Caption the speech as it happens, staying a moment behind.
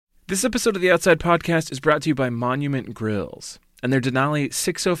This episode of the Outside Podcast is brought to you by Monument Grills and their Denali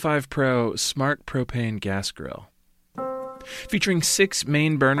 605 Pro Smart Propane Gas Grill. Featuring 6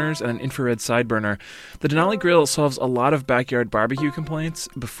 main burners and an infrared side burner, the Denali grill solves a lot of backyard barbecue complaints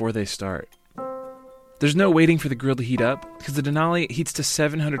before they start. There's no waiting for the grill to heat up because the Denali heats to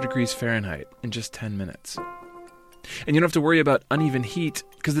 700 degrees Fahrenheit in just 10 minutes. And you don't have to worry about uneven heat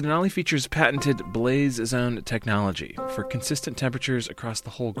because the Denali features patented Blaze Zone technology for consistent temperatures across the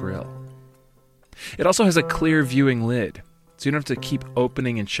whole grill. It also has a clear viewing lid, so you don't have to keep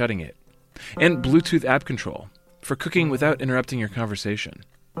opening and shutting it, and Bluetooth app control for cooking without interrupting your conversation.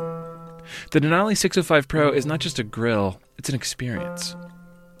 The Denali 605 Pro is not just a grill, it's an experience.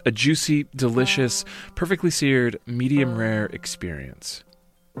 A juicy, delicious, perfectly seared, medium rare experience.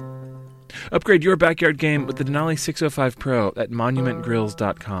 Upgrade your backyard game with the Denali 605 Pro at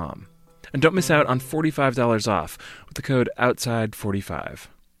monumentgrills.com. And don't miss out on $45 off with the code OUTSIDE45.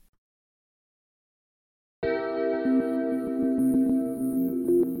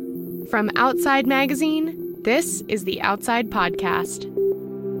 From Outside Magazine, this is the Outside Podcast.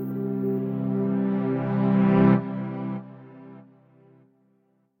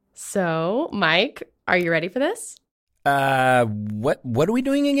 So, Mike, are you ready for this? What are we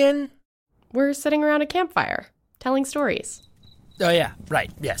doing again? We're sitting around a campfire, telling stories. Oh, yeah, right.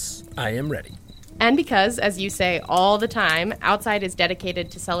 Yes, I am ready. And because, as you say all the time, Outside is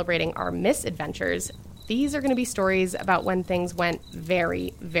dedicated to celebrating our misadventures, these are going to be stories about when things went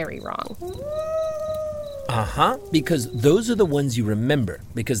very, very wrong. Uh-huh, because those are the ones you remember,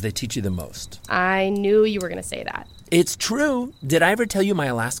 because they teach you the most. I knew you were going to say that. It's true. Did I ever tell you my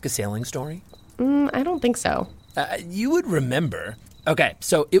Alaska sailing story? I don't think so. You would remember. Okay,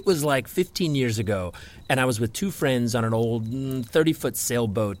 so it was like 15 years ago, and I was with 2 friends on an old 30-foot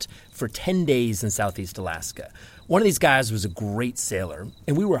sailboat for 10 days in Southeast Alaska. One of these guys was a great sailor,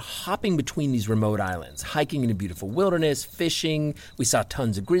 and we were hopping between these remote islands, hiking in a beautiful wilderness, fishing. We saw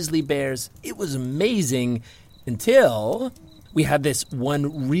tons of grizzly bears. It was amazing until we had this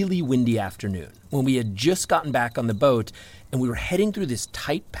one really windy afternoon when we had just gotten back on the boat, and we were heading through this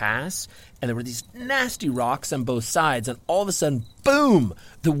tight pass, and there were these nasty rocks on both sides, and all of a sudden, boom,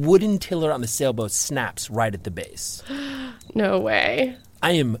 the wooden tiller on the sailboat snaps right at the base. No way.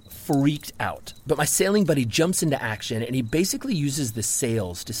 I am freaked out, but my sailing buddy jumps into action, and he basically uses the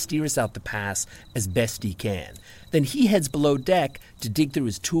sails to steer us out the pass as best he can. Then he heads below deck to dig through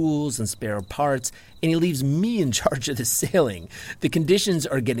his tools and spare parts, and he leaves me in charge of the sailing. The conditions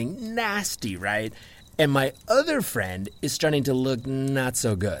are getting nasty, right? And my other friend is starting to look not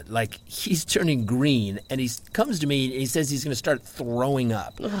so good. Like, he's turning green, and he comes to me and he says he's going to start throwing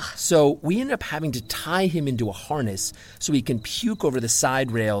up. Ugh. So we end up having to tie him into a harness so he can puke over the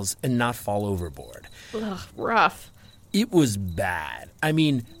side rails and not fall overboard. Ugh, rough. It was bad. I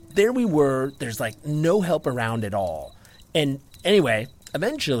mean, there we were. There's like no help around at all. And anyway,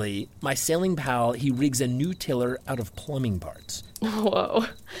 eventually, my sailing pal, he rigs a new tiller out of plumbing parts. Whoa.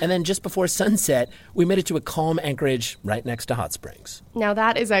 And then just before sunset, we made it to a calm anchorage right next to hot springs. Now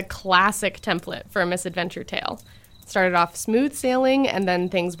that is a classic template for a misadventure tale. Started off smooth sailing, and then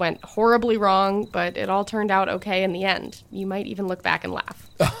things went horribly wrong, but it all turned out okay in the end. You might even look back and laugh.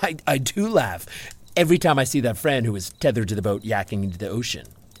 I do laugh. Every time I see that friend who was tethered to the boat yakking into the ocean,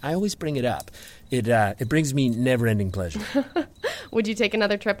 I always bring it up. It brings me never-ending pleasure. Would you take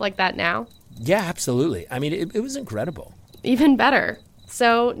another trip like that now? Yeah, absolutely. I mean, it was incredible. Even better.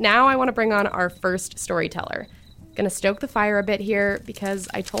 So now I want to bring on our first storyteller. Gonna stoke the fire a bit here because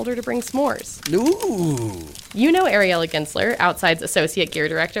I told her to bring s'mores. Ooh. You know Ariella Gensler, Outside's associate gear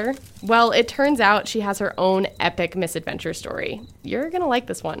director? Well, it turns out she has her own epic misadventure story. You're gonna like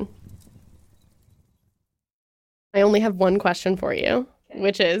this one. I only have one question for you,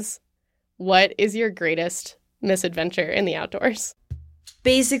 which is, what is your greatest misadventure in the outdoors?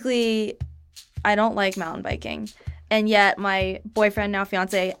 Basically, I don't like mountain biking. And yet my boyfriend, now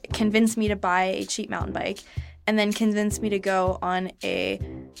fiance, convinced me to buy a cheap mountain bike and then convinced me to go on a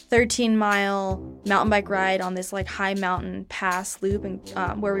 13-mile mountain bike ride on this like high mountain pass loop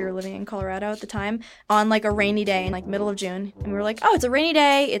and where we were living in Colorado at the time on like a rainy day in like middle of June. And we were like, oh, it's a rainy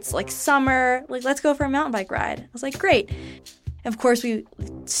day. It's like summer. Like, let's go for a mountain bike ride. I was like, great. Of course, we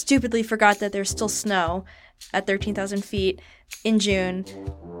stupidly forgot that there's still snow at 13,000 feet in June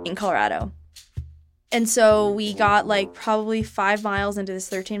in Colorado. And so we got like probably 5 miles into this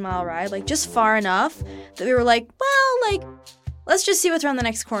 13-mile ride, like just far enough that we were like, well, like, let's just see what's around the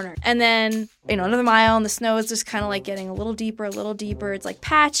next corner. And then, another mile and the snow is just kind of like getting a little deeper, a little deeper. It's like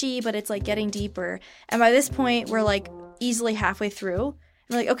patchy, but it's like getting deeper. And by this point, we're like easily halfway through.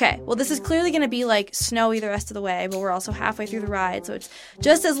 We're like, okay, well, this is clearly going to be like snowy the rest of the way, but we're also halfway through the ride, so it's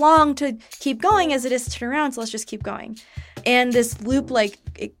just as long to keep going as it is to turn around, so let's just keep going. And this loop, like,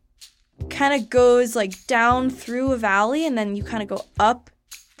 it kind of goes like down through a valley, and then you kind of go up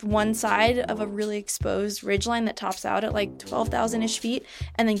one side of a really exposed ridgeline that tops out at like 12,000-ish feet,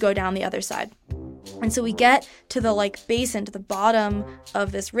 and then go down the other side. And so we get to the like basin, to the bottom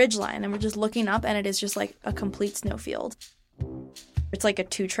of this ridgeline, and we're just looking up, and it is just like a complete snowfield. It's like a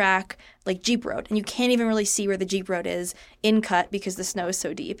 2-track like Jeep road, and you can't even really see where the Jeep road is in cut because the snow is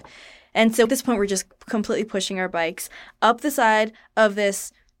so deep. And so at this point, we're just completely pushing our bikes up the side of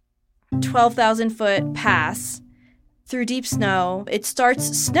this 12,000-foot pass through deep snow. It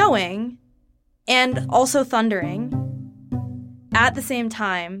starts snowing and also thundering at the same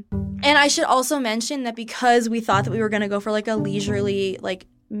time. And I should also mention that because we thought that we were going to go for like a leisurely, like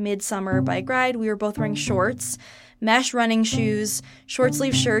midsummer bike ride, we were both wearing shorts, mesh running shoes, short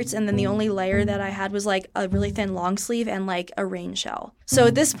sleeve shirts, and then the only layer that I had was like a really thin long sleeve and like a rain shell. So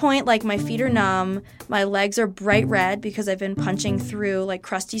at this point, like my feet are numb, my legs are bright red because I've been punching through like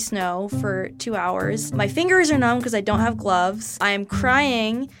crusty snow for 2 hours. My fingers are numb because I don't have gloves. I am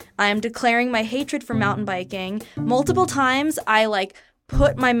crying. I am declaring my hatred for mountain biking. Multiple times I like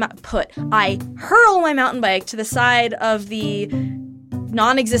I hurl my mountain bike to the side of the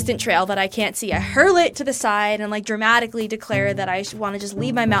non-existent trail that I can't see. I hurl it to the side and like dramatically declare that I want to just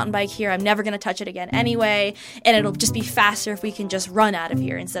leave my mountain bike here. I'm never going to touch it again anyway, and it'll just be faster if we can just run out of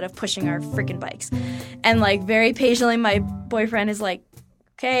here instead of pushing our freaking bikes. And like very patiently my boyfriend is like,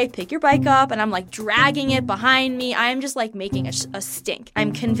 okay, pick your bike up, and I'm like dragging it behind me. I'm just like making a stink.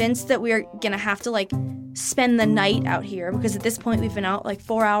 I'm convinced that we're gonna have to like spend the night out here because at this point we've been out like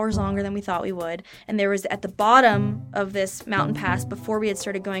 4 hours longer than we thought we would. And there was at the bottom of this mountain pass, before we had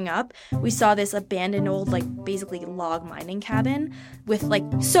started going up, we saw this abandoned old like basically log mining cabin with like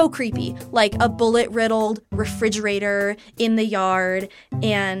so creepy, like a bullet riddled refrigerator in the yard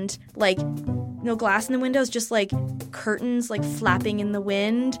and like no glass in the windows, just like curtains like flapping in the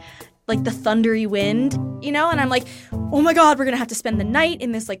wind, like the thundery wind, you know? And I'm like, oh my God, we're gonna have to spend the night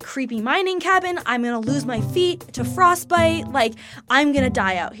in this like creepy mining cabin. I'm gonna lose my feet to frostbite. Like, I'm gonna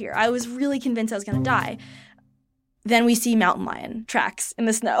die out here. I was really convinced I was gonna die. Then we see mountain lion tracks in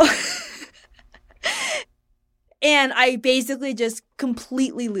the snow. And I basically just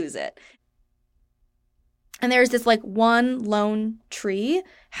completely lose it. And there's this like one lone tree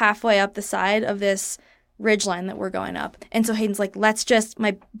halfway up the side of this ridgeline that we're going up. And so Hayden's like,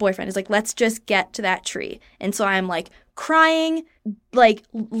 my boyfriend is like, let's just get to that tree. And so I'm like crying, like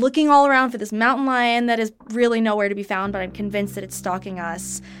looking all around for this mountain lion that is really nowhere to be found, but I'm convinced that it's stalking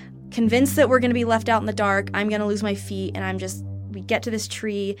us, convinced that we're going to be left out in the dark. I'm going to lose my feet. And we get to this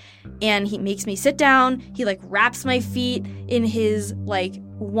tree and he makes me sit down. He like wraps my feet in his like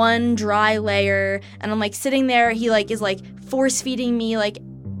one dry layer. And I'm like sitting there. He like is like force feeding me like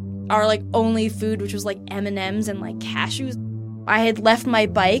our like only food, which was like M&Ms and like cashews. I had left my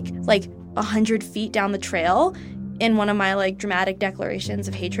bike like 100 feet down the trail in one of my like dramatic declarations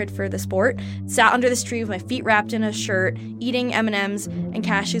of hatred for the sport. Sat under this tree with my feet wrapped in a shirt, eating M&Ms and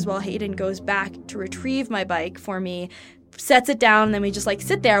cashews while Hayden goes back to retrieve my bike for me, sets it down, and then we just like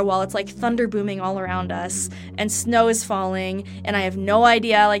sit there while it's like thunder booming all around us and snow is falling, and I have no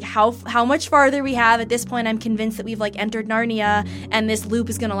idea like how much farther we have. At this point I'm convinced that we've like entered Narnia and this loop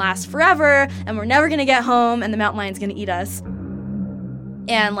is gonna last forever and we're never gonna get home and the mountain lion's gonna eat us.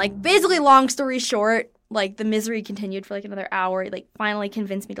 And like basically long story short, like the misery continued for like another hour. It like finally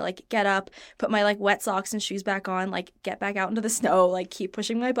convinced me to like get up, put my like wet socks and shoes back on, like get back out into the snow, like keep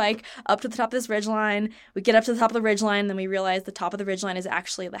pushing my bike up to the top of this ridgeline. We get up to the top of the ridgeline, then we realize the top of the ridgeline is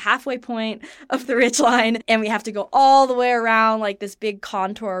actually the halfway point of the ridgeline, and we have to go all the way around like this big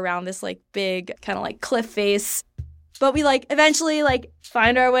contour around this like big kind of like cliff face. But we like eventually like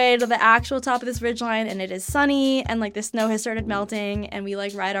find our way to the actual top of this ridgeline, and it is sunny and like the snow has started melting, and we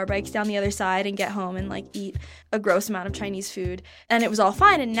like ride our bikes down the other side and get home and like eat a gross amount of Chinese food. And it was all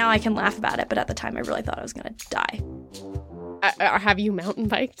fine, and now I can laugh about it, but at the time I really thought I was gonna die. Have you mountain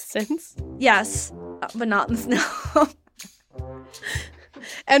biked since? Yes, but not in the snow.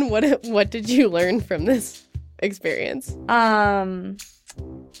 And what did you learn from this experience?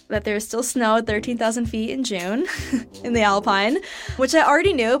 That there's still snow at 13,000 feet in June in the Alpine, which I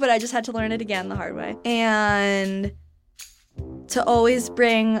already knew, but I just had to learn it again the hard way. And to always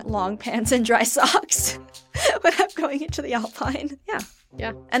bring long pants and dry socks when I'm going into the Alpine.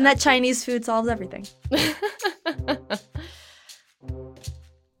 Yeah. And that Chinese food solves everything.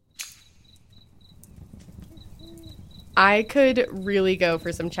 I could really go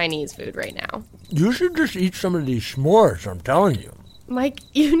for some Chinese food right now. You should just eat some of these s'mores, I'm telling you. Mike,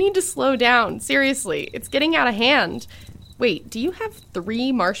 you need to slow down. Seriously, it's getting out of hand. Wait, do you have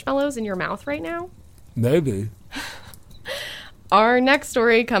 3 marshmallows in your mouth right now? Maybe. Our next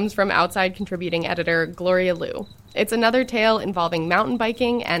story comes from Outside contributing editor Gloria Liu. It's another tale involving mountain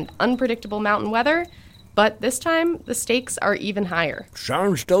biking and unpredictable mountain weather, but this time the stakes are even higher.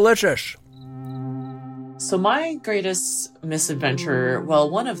 Sounds delicious. So my greatest misadventure, well,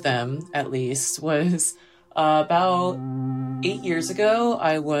 one of them at least, was about 8 years ago.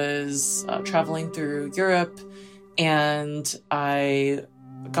 I was traveling through Europe, and I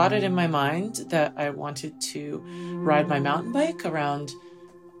got it in my mind that I wanted to ride my mountain bike around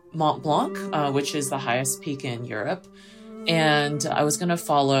Mont Blanc, which is the highest peak in Europe. And I was going to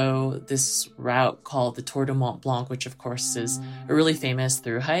follow this route called the Tour de Mont Blanc, which of course is a really famous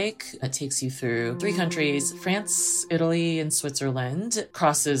thru hike. It takes you through 3 countries, France, Italy, and Switzerland. It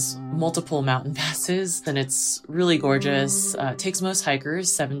crosses multiple mountain passes, and it's really gorgeous. It takes most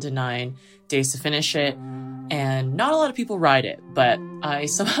hikers 7 to 9 days to finish it. And not a lot of people ride it, but I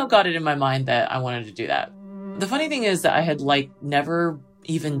somehow got it in my mind that I wanted to do that. The funny thing is that I had never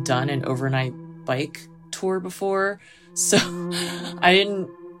even done an overnight bike tour before. So I didn't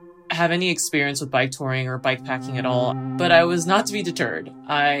have any experience with bike touring or bike packing at all, but I was not to be deterred.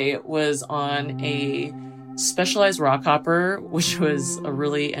 I was on a Specialized Rockhopper, which was a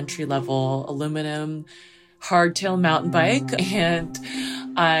really entry-level aluminum hardtail mountain bike, and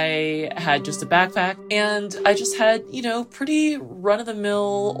I had just a backpack, and I just had, pretty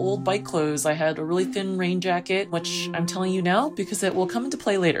run-of-the-mill old bike clothes. I had a really thin rain jacket, which I'm telling you now because it will come into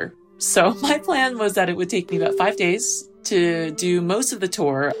play later. So my plan was that it would take me about 5 days to do most of the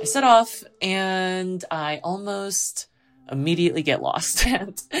tour. I set off, and I almost immediately get lost.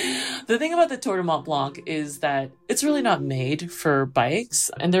 And the thing about the Tour de Mont Blanc is that it's really not made for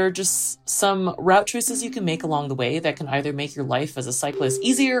bikes. And there are just some route choices you can make along the way that can either make your life as a cyclist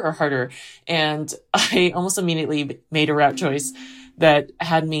easier or harder. And I almost immediately made a route choice that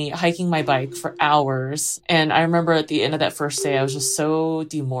had me hiking my bike for hours. And I remember at the end of that first day, I was just so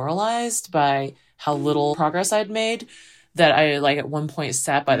demoralized by how little progress I'd made that I at one point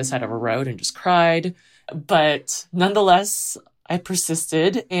sat by the side of a road and just cried. But nonetheless, I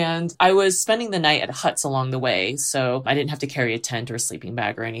persisted, and I was spending the night at huts along the way, so I didn't have to carry a tent or a sleeping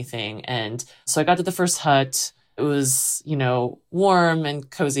bag or anything. And so I got to the first hut. It was, warm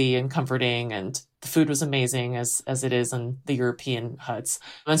and cozy and comforting, and the food was amazing as it is in the European huts.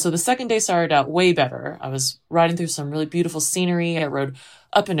 And so the second day started out way better. I was riding through some really beautiful scenery. I rode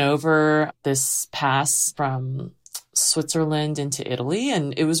up and over this pass from Switzerland into Italy,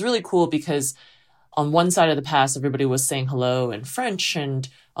 and it was really cool because on one side of the pass, everybody was saying hello in French, and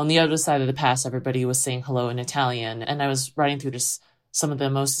on the other side of the pass, everybody was saying hello in Italian. And I was riding through just some of the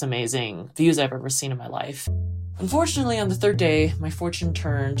most amazing views I've ever seen in my life. Unfortunately, on the third day, my fortune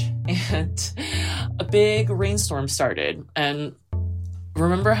turned, and a big rainstorm started. And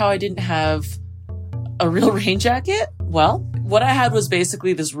remember how I didn't have a real rain jacket? Well, what I had was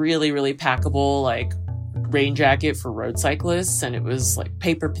basically this really, really packable, rain jacket for road cyclists, and it was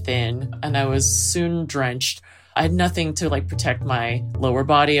paper thin, and I was soon drenched. I had nothing to protect my lower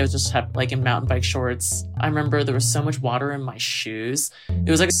body. I was just in mountain bike shorts. I remember there was so much water in my shoes.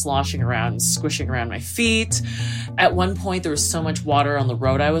 It was sloshing around and squishing around my feet. At one point, there was so much water on the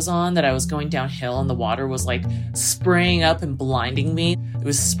road I was on that I was going downhill, and the water was spraying up and blinding me. It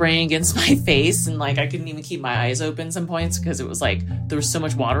was spraying against my face, and I couldn't even keep my eyes open some points because it was there was so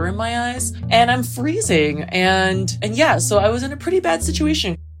much water in my eyes, and I'm freezing. And yeah, so I was in a pretty bad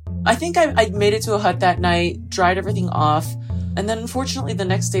situation. I think I made it to a hut that night, dried everything off, and then unfortunately the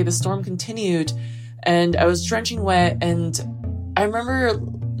next day the storm continued, and I was drenching wet, and I remember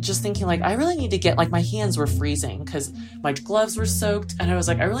just thinking I really need to get my hands were freezing because my gloves were soaked, and I was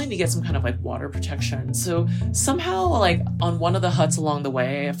I really need to get some kind of water protection. So somehow on one of the huts along the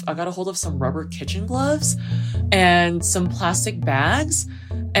way, I got a hold of some rubber kitchen gloves and some plastic bags,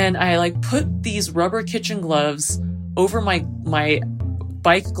 and I put these rubber kitchen gloves over my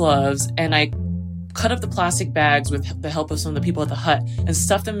bike gloves, and I cut up the plastic bags with the help of some of the people at the hut and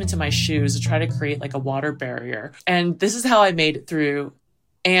stuffed them into my shoes to try to create a water barrier. And this is how I made it through.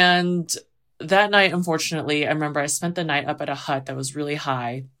 And that night, unfortunately, I remember I spent the night up at a hut that was really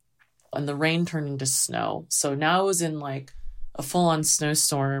high, and the rain turned into snow. So now I was in a full-on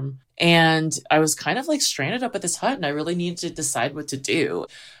snowstorm, and I was kind of stranded up at this hut, and I really needed to decide what to do.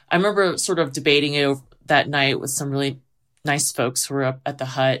 I remember sort of debating it that night with some really nice folks who were up at the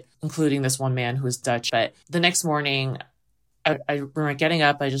hut, including this one man who was Dutch. But the next morning, I remember getting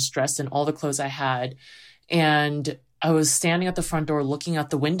up, I just dressed in all the clothes I had, and I was standing at the front door looking out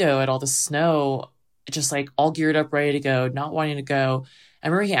the window at all the snow, just like all geared up, ready to go, not wanting to go. I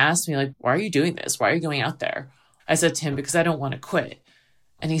remember he asked me, like, why are you doing this? Why are you going out there? I said to him, because I don't want to quit.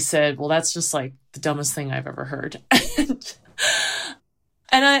 And he said, well, that's just like the dumbest thing I've ever heard.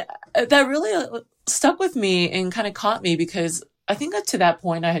 And that really stuck with me and kind of caught me, because I think that to that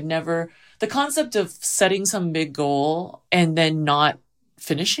point I had never, the concept of setting some big goal and then not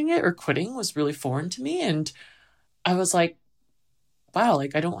finishing it or quitting was really foreign to me. And I was like, wow,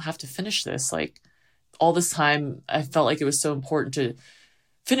 like I don't have to finish this. Like all this time I felt like it was so important to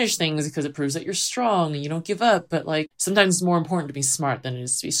finish things because it proves that you're strong and you don't give up. But like sometimes it's more important to be smart than it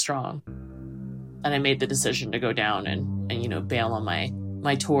is to be strong. And I made the decision to go down and bail on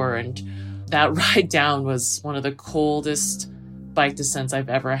my tour. And that ride down was one of the coldest bike descents I've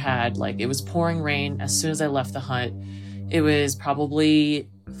ever had. Like it was pouring rain as soon as I left the hut. It was probably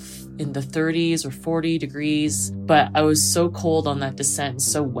in the 30s or 40 degrees, but I was so cold on that descent and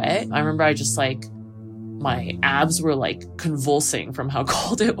so wet. I remember I just like, my abs were like convulsing from how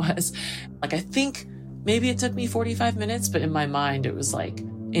cold it was. Like I think maybe it took me 45 minutes, but in my mind it was like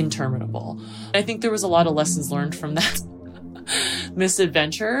interminable. I think there was a lot of lessons learned from that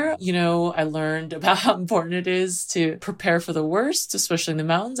misadventure. I learned about how important it is to prepare for the worst, especially in the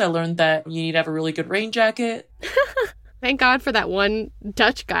mountains. I learned that you need to have a really good rain jacket. Thank God for that one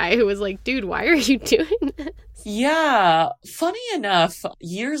Dutch guy who was like, dude, why are you doing this? Yeah. Funny enough,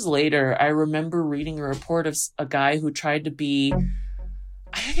 years later, I remember reading a report of a guy who tried to be,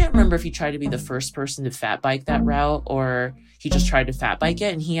 I can't remember if he tried to be the first person to fat bike that route or he just tried to fat bike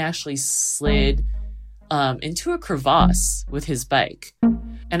it. And he actually slid into a crevasse with his bike.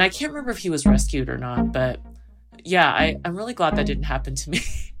 And I can't remember if he was rescued or not, but yeah, I'm really glad that didn't happen to me.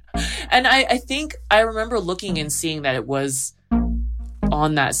 And I think I remember looking and seeing that it was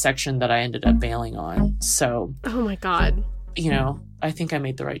on that section that I ended up bailing on. So, oh my God. I think I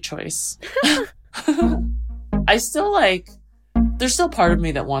made the right choice. I still there's still part of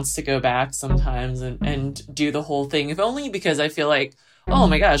me that wants to go back sometimes and do the whole thing, if only because I feel like, oh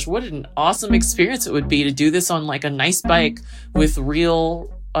my gosh, what an awesome experience it would be to do this on like a nice bike with real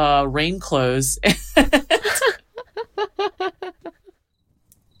rain clothes.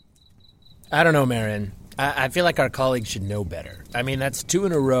 I don't know, Marin. I feel like our colleagues should know better. I mean, that's 2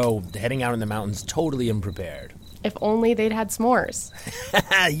 in a row heading out in the mountains totally unprepared. If only they'd had s'mores.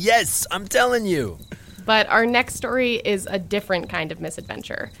 Yes, I'm telling you. But our next story is a different kind of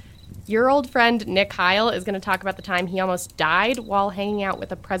misadventure. Your old friend Nick Heil is going to talk about the time he almost died while hanging out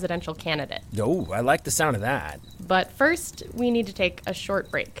with a presidential candidate. Oh, I like the sound of that. But first, we need to take a short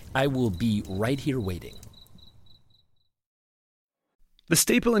break. I will be right here waiting. The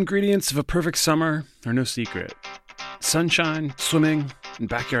staple ingredients of a perfect summer are no secret. Sunshine, swimming, and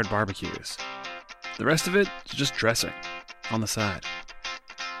backyard barbecues. The rest of it is just dressing on the side.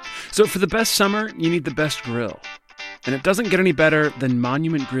 So for the best summer, you need the best grill. And it doesn't get any better than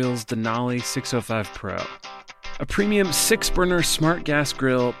Monument Grill's Denali 605 Pro. A premium 6-burner smart gas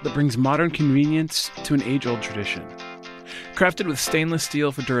grill that brings modern convenience to an age-old tradition. Crafted with stainless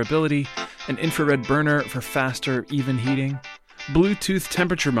steel for durability, an infrared burner for faster, even heating, Bluetooth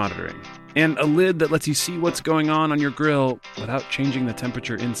temperature monitoring, and a lid that lets you see what's going on your grill without changing the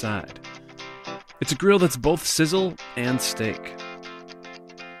temperature inside. It's a grill that's both sizzle and steak.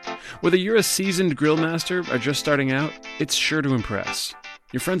 Whether you're a seasoned grill master or just starting out, it's sure to impress.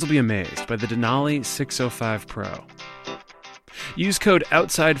 Your friends will be amazed by the Denali 605 Pro. Use code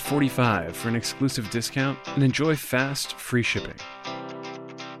OUTSIDE45 for an exclusive discount and enjoy fast, free shipping.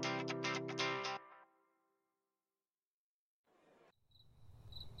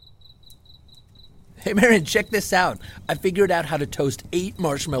 Hey, Marin, check this out. I figured out how to toast 8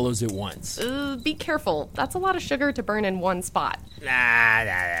 marshmallows at once. Be careful. That's a lot of sugar to burn in one spot. Nah,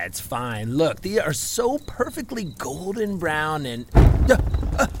 it's fine. Look, they are so perfectly golden brown and...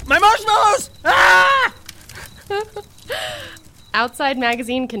 my marshmallows! Ah! Outside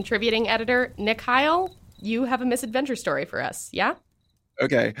Magazine contributing editor Nick Heil, you have a misadventure story for us, yeah?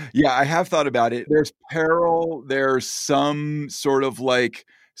 Okay. Yeah, I have thought about it. There's peril. There's some sort of like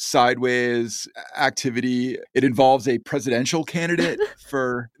sideways activity. It involves a presidential candidate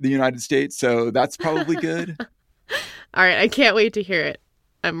for the United States, so that's probably good. All right, I can't wait to hear it.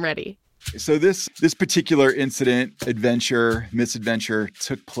 I'm ready. So this particular misadventure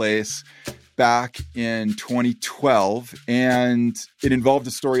took place back in 2012, and it involved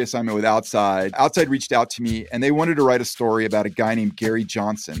a story assignment with Outside. Outside reached out to me, and they wanted to write a story about a guy named Gary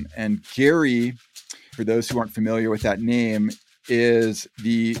Johnson. And Gary, for those who aren't familiar with that name, is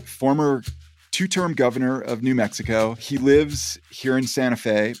the former 2-term governor of New Mexico. He lives here in Santa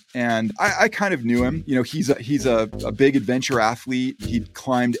Fe, and I kind of knew him. You know, he's a big adventure athlete. He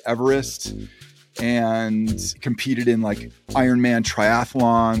climbed Everest and competed in like Ironman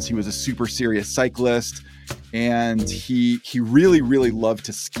triathlons. He was a super serious cyclist, and he really, really loved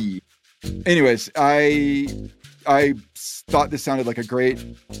to ski. Anyways, I thought this sounded like a great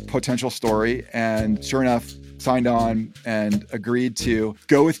potential story, and sure enough, signed on and agreed to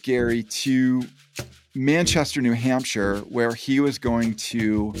go with Gary to Manchester, New Hampshire, where he was going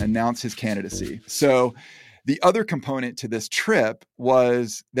to announce his candidacy. So the other component to this trip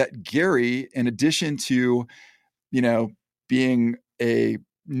was that Gary, in addition to, being a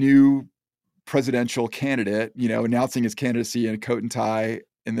new presidential candidate, announcing his candidacy in a coat and tie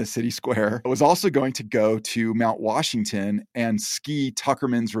in the city square, was also going to go to Mount Washington and ski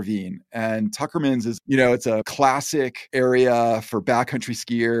Tuckerman's Ravine. And Tuckerman's is, it's a classic area for backcountry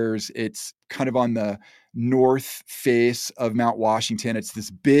skiers. It's kind of on the north face of Mount Washington. It's this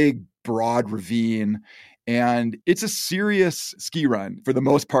big, broad ravine. And it's a serious ski run. For the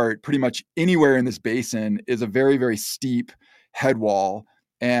most part, pretty much anywhere in this basin is a very, very steep head wall.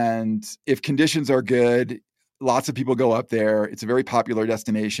 And if conditions are good, lots of people go up there. It's a very popular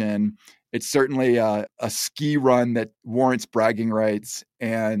destination. It's certainly a ski run that warrants bragging rights.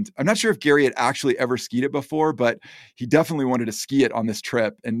 And I'm not sure if Gary had actually ever skied it before, but he definitely wanted to ski it on this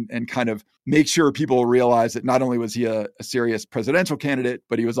trip and kind of make sure people realize that not only was he a serious presidential candidate,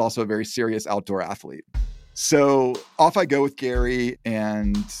 but he was also a very serious outdoor athlete. So off I go with Gary,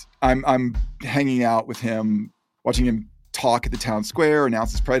 and I'm hanging out with him, watching him talk at the town square,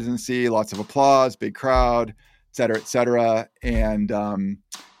 announce his presidency, lots of applause, big crowd, et cetera, and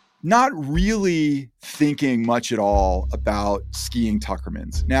not really thinking much at all about skiing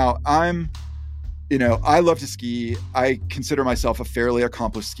Tuckerman's. Now, I love to ski. I consider myself a fairly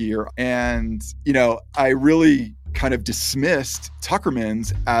accomplished skier, and, I really kind of dismissed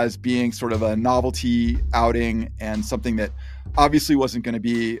Tuckerman's as being sort of a novelty outing and something that obviously wasn't going to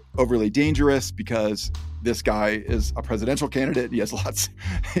be overly dangerous because this guy is a presidential candidate. He has lots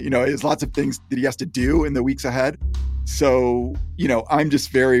of things that he has to do in the weeks ahead. So, I'm just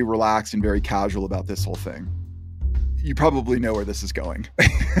very relaxed and very casual about this whole thing. You probably know where this is going.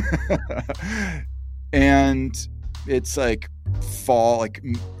 And it's like fall, like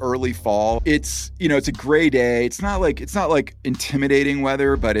early fall. It's, it's a gray day. It's not like intimidating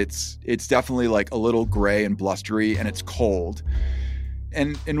weather, but it's definitely like a little gray and blustery, and it's cold.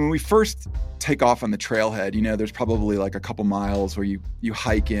 And when we first take off on the trailhead, there's probably like a couple miles where you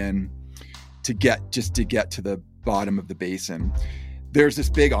hike in to get to the bottom of the basin. There's this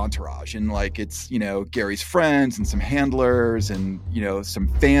big entourage, and like it's, Gary's friends and some handlers and, some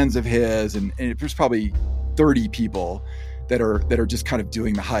fans of his, and there's probably 30 people that are just kind of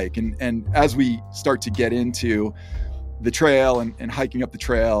doing the hike. And as we start to get into the trail and hiking up the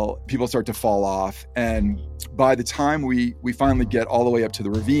trail, people start to fall off. And by the time we finally get all the way up to the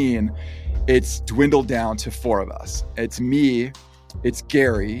ravine, it's dwindled down to 4 of us. It's me, it's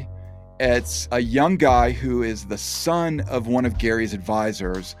Gary, it's a young guy who is the son of one of Gary's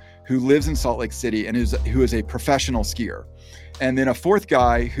advisors who lives in Salt Lake City and who is a professional skier. And then a 4th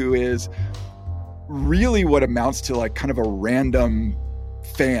guy who is really what amounts to like kind of a random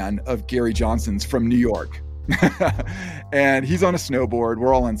fan of Gary Johnson's from New York. And he's on a snowboard.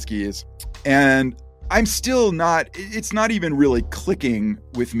 We're all on skis. And I'm still it's not even really clicking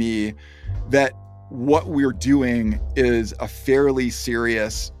with me that what we're doing is a fairly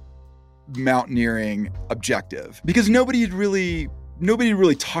serious mountaineering objective, because nobody had really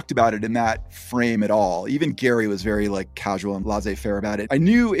talked about it in that frame at all. Even Gary was very like casual and laissez-faire about it. I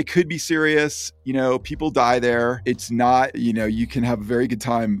knew it could be serious. People die there. It's not, you can have a very good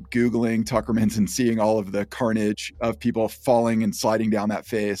time Googling Tuckerman's and seeing all of the carnage of people falling and sliding down that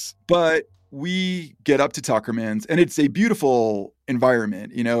face. But we get up to Tuckerman's, and it's a beautiful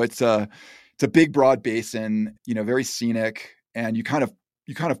environment. It's a big, broad basin, very scenic, and you kind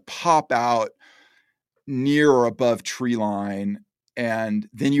of pop out near or above tree line. And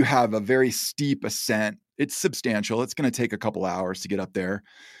then you have a very steep ascent. It's substantial. It's going to take a couple hours to get up there.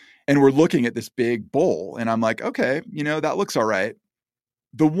 And we're looking at this big bowl. And I'm like, okay, that looks all right.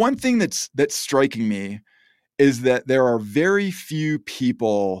 The one thing that's striking me is that there are very few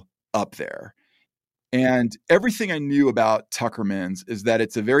people up there. And everything I knew about Tuckerman's is that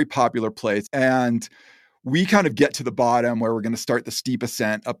it's a very popular place. And we kind of get to the bottom where we're going to start the steep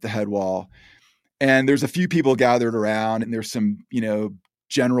ascent up the head wall. And there's a few people gathered around, and there's some,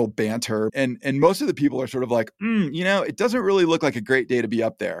 general banter. And most of the people are sort of like, it doesn't really look like a great day to be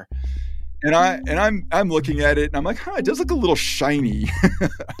up there. And I'm looking at it and I'm like, it does look a little shiny.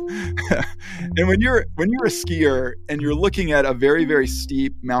 And when you're a skier and you're looking at a very, very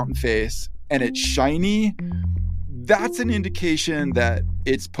steep mountain face and it's shiny, that's an indication that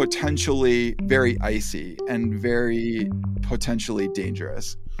it's potentially very icy and very potentially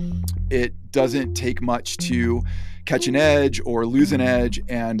dangerous. It doesn't take much to catch an edge or lose an edge.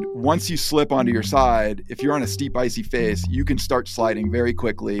 And once you slip onto your side, if you're on a steep, icy face, you can start sliding very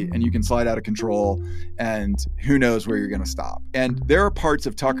quickly and you can slide out of control and who knows where you're going to stop. And there are parts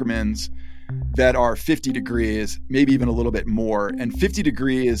of Tuckerman's that are 50 degrees, maybe even a little bit more. And 50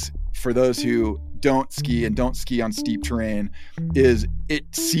 degrees, for those who don't ski and don't ski on steep terrain, it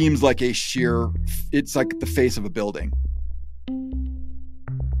seems like it's like the face of a building.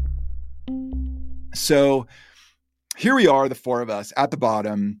 So here we are, the four of us at the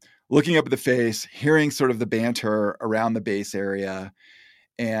bottom, looking up at the face, hearing sort of the banter around the base area,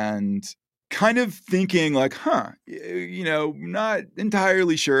 and kind of thinking like, not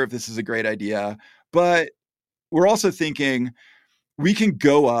entirely sure if this is a great idea, but we're also thinking we can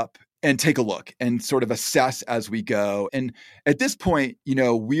go up and take a look and sort of assess as we go. And at this point,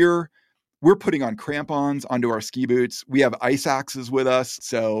 we're putting on crampons onto our ski boots. We have ice axes with us.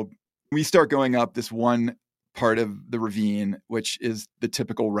 So we start going up this one part of the ravine, which is the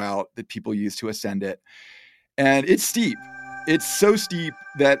typical route that people use to ascend it. And it's steep. It's so steep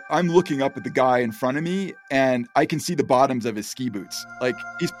that I'm looking up at the guy in front of me and I can see the bottoms of his ski boots. Like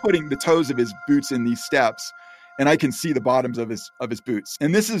he's putting the toes of his boots in these steps and I can see the bottoms of his boots.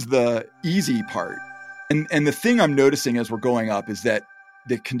 And this is the easy part. And the thing I'm noticing as we're going up is that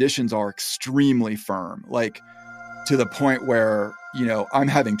the conditions are extremely firm, like to the point where, I'm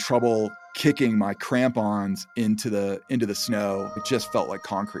having trouble kicking my crampons into the snow. It just felt like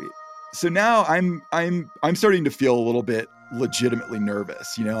concrete. So now I'm starting to feel a little bit legitimately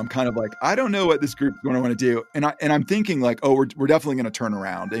nervous. I'm kind of like, I don't know what this group's going to want to do. And I'm thinking like, oh, we're definitely going to turn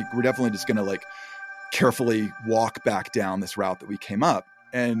around. We're definitely just going to like carefully walk back down this route that we came up.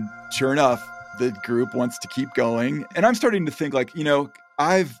 And sure enough, the group wants to keep going. And I'm starting to think like,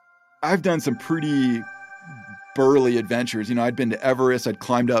 I've done some pretty burly adventures. I'd been to Everest. I'd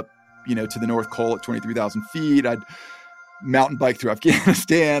climbed up, to the North Pole at 23,000 feet. I'd mountain biked through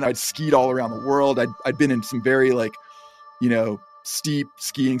Afghanistan. I'd skied all around the world. I'd been in some very steep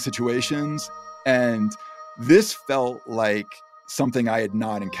skiing situations. And this felt like something I had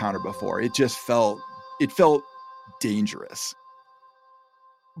not encountered before. It felt dangerous.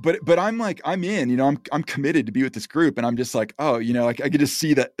 But I'm like, I'm in, I'm committed to be with this group. And I'm just like, oh, I could just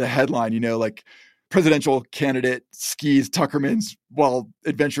see the headline, like presidential candidate skis Tuckerman's while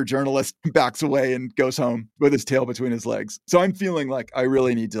adventure journalist backs away and goes home with his tail between his legs. So I'm feeling like I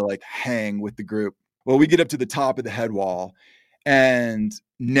really need to like hang with the group. Well, we get up to the top of the head wall and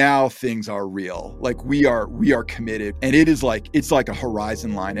now things are real. Like we are committed. And it's like a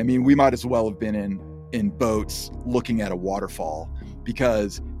horizon line. I mean, we might as well have been in boats looking at a waterfall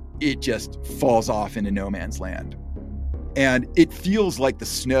because it just falls off into no man's land. And it feels like the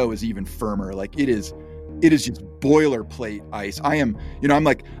snow is even firmer. Like it is just boilerplate ice. I'm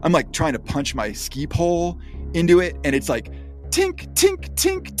like trying to punch my ski pole into it and it's like tink, tink,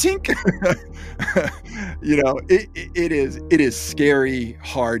 tink, tink. It is scary,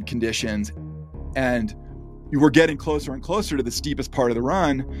 hard conditions. And we're getting closer and closer to the steepest part of the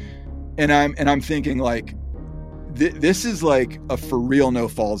run. And I'm thinking like, this is like a for real no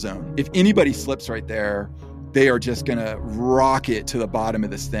fall zone. If anybody slips right there, they are just going to rock it to the bottom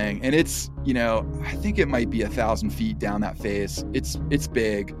of this thing. And it's, I think it might be 1,000 feet down that face. It's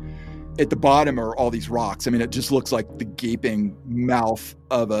big. At the bottom are all these rocks. I mean, it just looks like the gaping mouth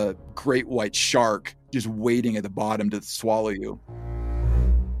of a great white shark just waiting at the bottom to swallow you.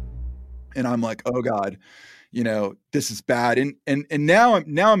 And I'm like, oh God, this is bad. And now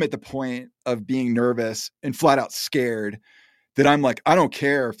I'm at the point of being nervous and flat out scared that I'm like, I don't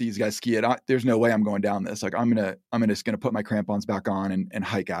care if these guys ski it. There's no way I'm going down this. Like I'm just gonna put my crampons back on and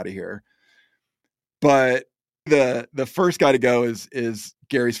hike out of here. But the first guy to go is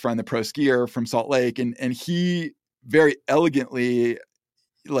Gary's friend, the pro skier from Salt Lake, and he very elegantly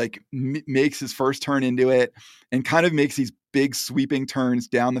like makes his first turn into it and kind of makes these big sweeping turns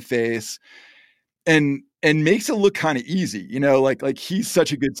down the face and makes it look kind of easy. Like he's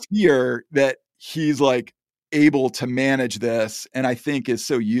such a good skier that he's like able to manage this, and I think is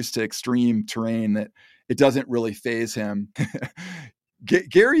so used to extreme terrain that it doesn't really faze him.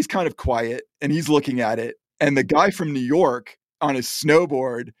 Gary's kind of quiet and he's looking at it, and the guy from New York on his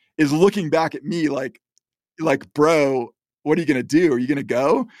snowboard is looking back at me like bro, what are you gonna do? Are you gonna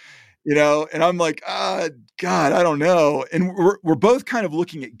go? And I'm like, God, I don't know. And we're both kind of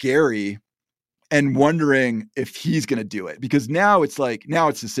looking at Gary and wondering if he's gonna do it, because now it's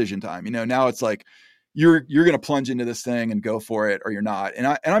decision time. Now it's like, you're going to plunge into this thing and go for it or you're not. And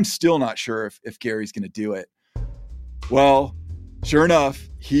I'm still not sure if Gary's going to do it. Well, sure enough,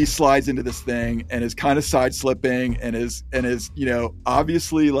 he slides into this thing and is kind of side slipping and is,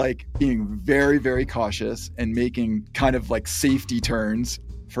 obviously like being very, very cautious and making kind of like safety turns,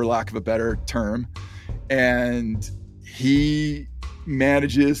 for lack of a better term. And he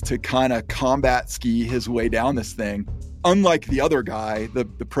manages to kind of combat ski his way down this thing. Unlike the other guy, the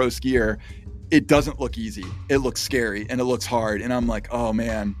pro skier, it doesn't look easy. It looks scary and it looks hard. And I'm like, oh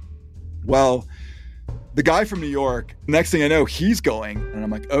man. Well, the guy from New York, next thing I know, he's going. And I'm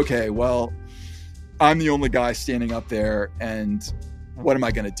like, okay, well, I'm the only guy standing up there. And what am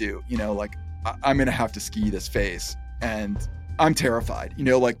I going to do? I'm going to have to ski this face. And I'm terrified,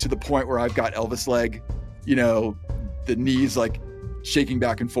 like to the point where I've got Elvis leg, the knees like shaking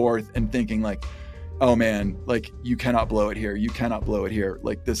back and forth and thinking like, oh man, like you cannot blow it here. You cannot blow it here.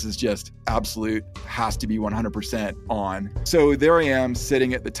 Like this is just absolute, has to be 100% on. So there I am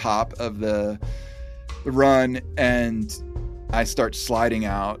sitting at the top of the run and I start sliding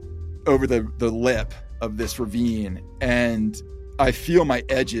out over the lip of this ravine and I feel my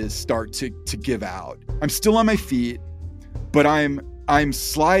edges start to give out. I'm still on my feet, but I'm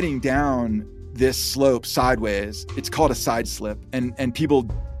sliding down this slope sideways. It's called a side slip and people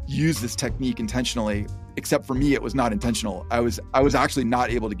use this technique intentionally, except for me it was not intentional. I was actually not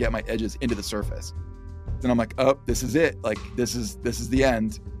able to get my edges into the surface. Then I'm like, oh, this is it. Like this is the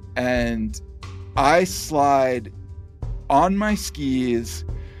end. And I slide on my skis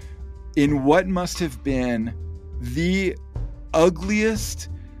in what must have been the ugliest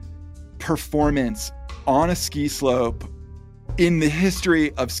performance on a ski slope in the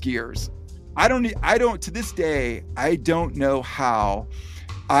history of skiers. I don't to this day, I don't know how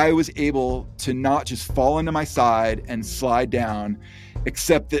I was able to not just fall into my side and slide down,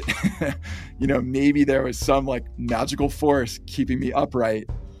 except that, maybe there was some like magical force keeping me upright.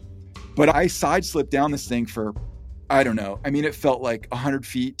 But I side slipped down this thing for, I don't know. I mean, it felt like 100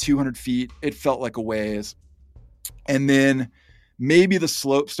 feet, 200 feet. It felt like a ways. And then maybe the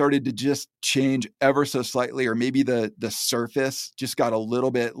slope started to just change ever so slightly, or maybe the surface just got a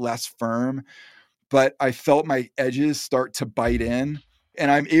little bit less firm. But I felt my edges start to bite in.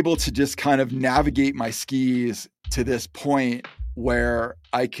 And I'm able to just kind of navigate my skis to this point where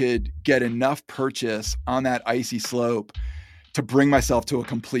I could get enough purchase on that icy slope to bring myself to a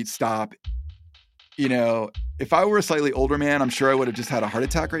complete stop. If I were a slightly older man, I'm sure I would have just had a heart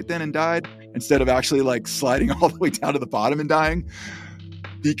attack right then and died instead of actually like sliding all the way down to the bottom and dying,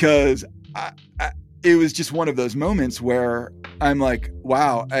 because it was just one of those moments where I'm like,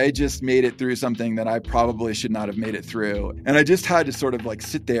 wow, I just made it through something that I probably should not have made it through. And I just had to sort of like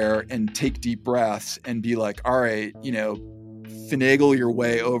sit there and take deep breaths and be like, all right, finagle your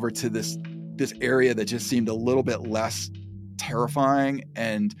way over to this area that just seemed a little bit less terrifying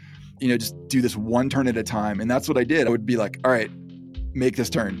and, just do this one turn at a time. And that's what I did. I would be like, all right, make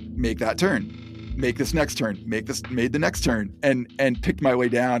this turn, make that turn, make this next turn, made the next turn, and picked my way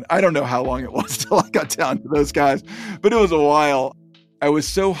down. I don't know how long it was till I got down to those guys, but it was a while. I was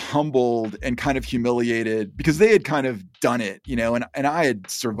so humbled and kind of humiliated because they had kind of done it, and I had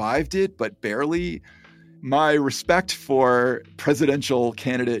survived it, but barely. My respect for presidential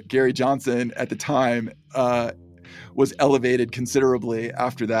candidate Gary Johnson at the time was elevated considerably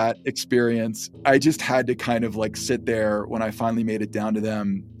after that experience. I just had to kind of like sit there when I finally made it down to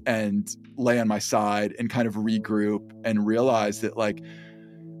them and lay on my side and kind of regroup and realize that like,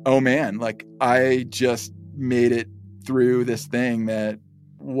 oh man, like I just made it through this thing that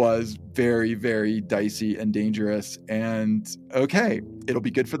was very, very dicey and dangerous. And okay, it'll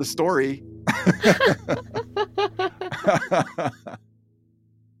be good for the story.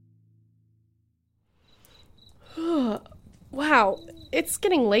 Wow, it's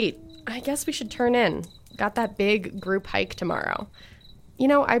getting late. I guess we should turn in. Got that big group hike tomorrow.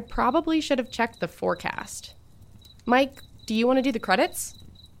 I probably should have checked the forecast. Mike, do you want to do the credits?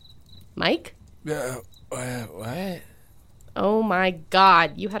 Mike? What? Oh my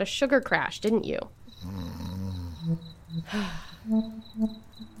God, you had a sugar crash, didn't you?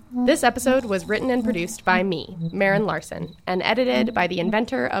 This episode was written and produced by me, Maren Larson, and edited by the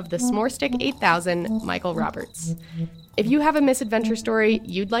inventor of the S'morestick 8000, Michael Roberts. If you have a misadventure story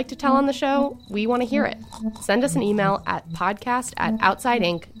you'd like to tell on the show, we want to hear it. Send us an email at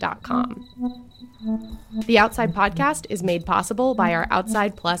podcast@outsideinc.com. The Outside Podcast is made possible by our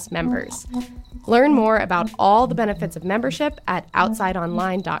Outside Plus members. Learn more about all the benefits of membership at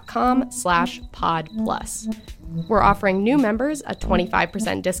outsideonline.com/podplus. We're offering new members a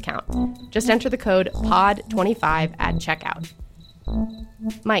 25% discount. Just enter the code POD25 at checkout.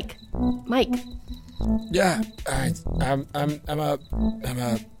 Mike. Yeah, I'm up.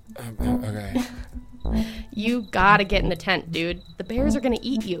 Okay. You gotta get in the tent, dude. The bears are gonna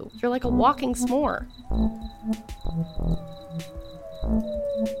eat you. You're like a walking s'more.